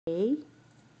3,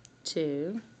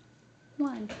 2,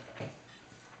 1.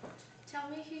 Tell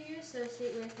me who you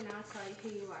associate with and I'll tell you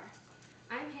who you are.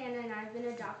 I'm Hannah and I've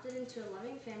been adopted into a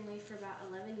loving family for about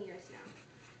 11 years now.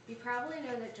 You probably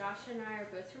know that Josh and I are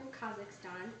both from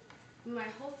Kazakhstan. My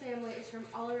whole family is from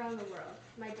all around the world.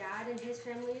 My dad and his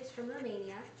family is from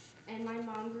Romania, and my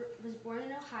mom was born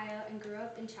in Ohio and grew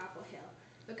up in Chapel Hill.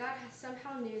 But God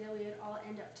somehow knew that we would all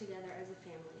end up together as a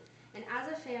family. And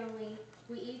as a family,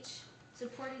 we each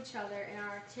support each other in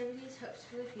our activities, hopes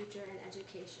for the future, and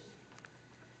education.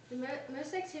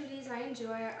 Most activities I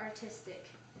enjoy are artistic.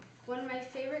 One of my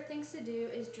favorite things to do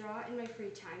is draw in my free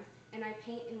time, and I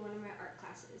paint in one of my art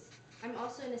classes. I'm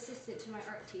also an assistant to my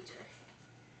art teacher,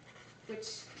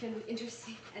 which can be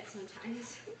interesting at some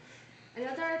times.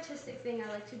 Another artistic thing I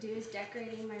like to do is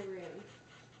decorating my room.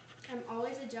 I'm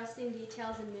always adjusting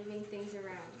details and moving things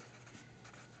around.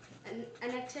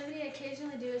 An activity I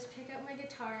occasionally do is pick up my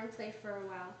guitar and play for a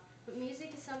while. But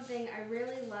music is something I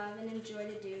really love and enjoy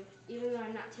to do, even though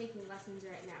I'm not taking lessons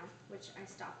right now, which I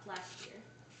stopped last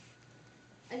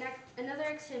year. Another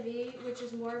activity, which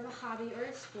is more of a hobby or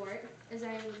a sport, is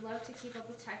I would love to keep up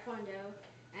with Taekwondo,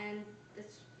 and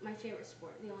that's my favorite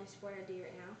sport, the only sport I do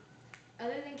right now.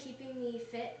 Other than keeping me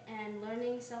fit and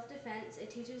learning self-defense, it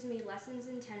teaches me lessons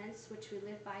in tennis, which we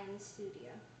live by in the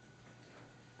studio.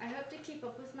 I hope to keep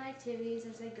up with my activities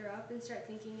as I grow up and start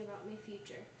thinking about my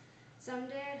future.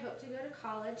 Someday I'd hope to go to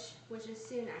college, which is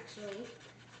soon actually,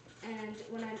 and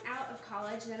when I'm out of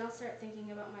college, then I'll start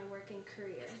thinking about my working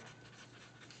career.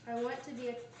 I want to be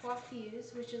a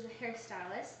coiffeuse, which is a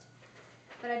hairstylist,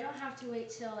 but I don't have to wait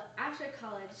till after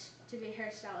college to be a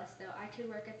hairstylist though. I could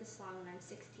work at the salon when I'm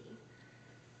 16.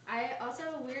 I also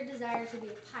have a weird desire to be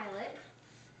a pilot,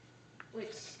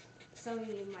 which some of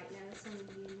you might know, some of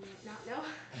you might not know.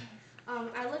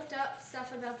 I looked up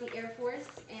stuff about the Air Force,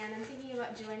 and I'm thinking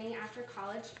about joining after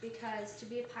college because to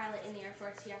be a pilot in the Air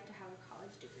Force, you have to have a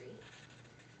college degree.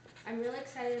 I'm really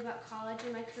excited about college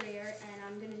and my career, and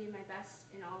I'm going to do my best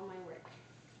in all my work.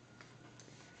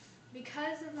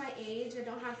 Because of my age, I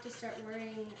don't have to start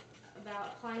worrying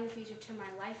about applying the future to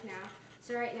my life now,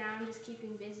 so right now I'm just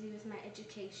keeping busy with my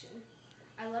education.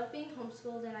 I love being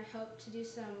homeschooled, and I hope to do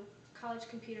some college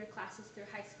computer classes through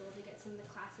high school to get some of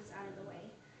the classes out of the way.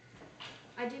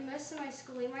 I do most of my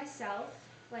schooling myself,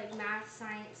 like math,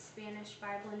 science, Spanish,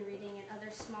 Bible, and reading, and other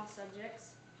small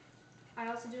subjects. I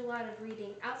also do a lot of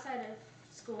reading outside of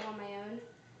school on my own,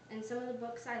 and some of the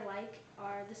books I like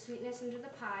are The Sweetness Under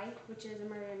the Pie, which is a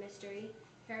murder mystery,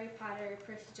 Harry Potter,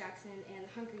 Percy Jackson, and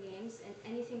The Hunger Games, and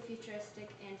anything futuristic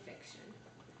and fiction.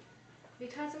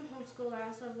 Because I'm homeschooled, I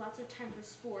also have lots of time for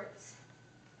sports,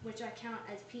 which I count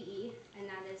as PE, and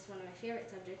that is one of my favorite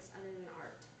subjects other than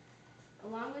art.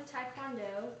 Along with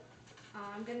Taekwondo,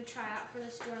 I'm going to try out for the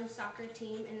Storm soccer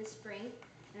team in the spring,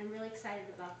 and I'm really excited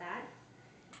about that.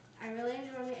 I really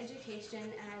enjoy my education,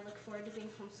 and I look forward to being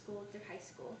homeschooled through high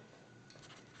school.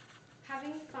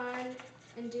 Having fun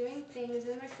and doing things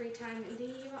in my free time and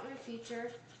thinking about my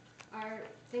future are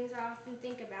things I often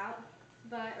think about,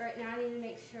 but right now I need to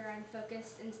make sure I'm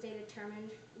focused and stay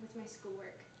determined with my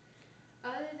schoolwork.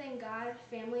 Other than God,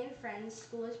 family, and friends,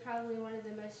 school is probably one of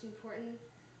the most important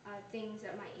things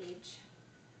at my age.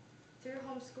 Through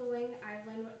homeschooling, I've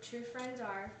learned what true friends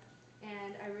are,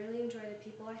 and I really enjoy the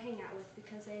people I hang out with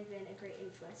because they've been a great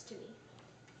influence to me.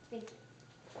 Thank you.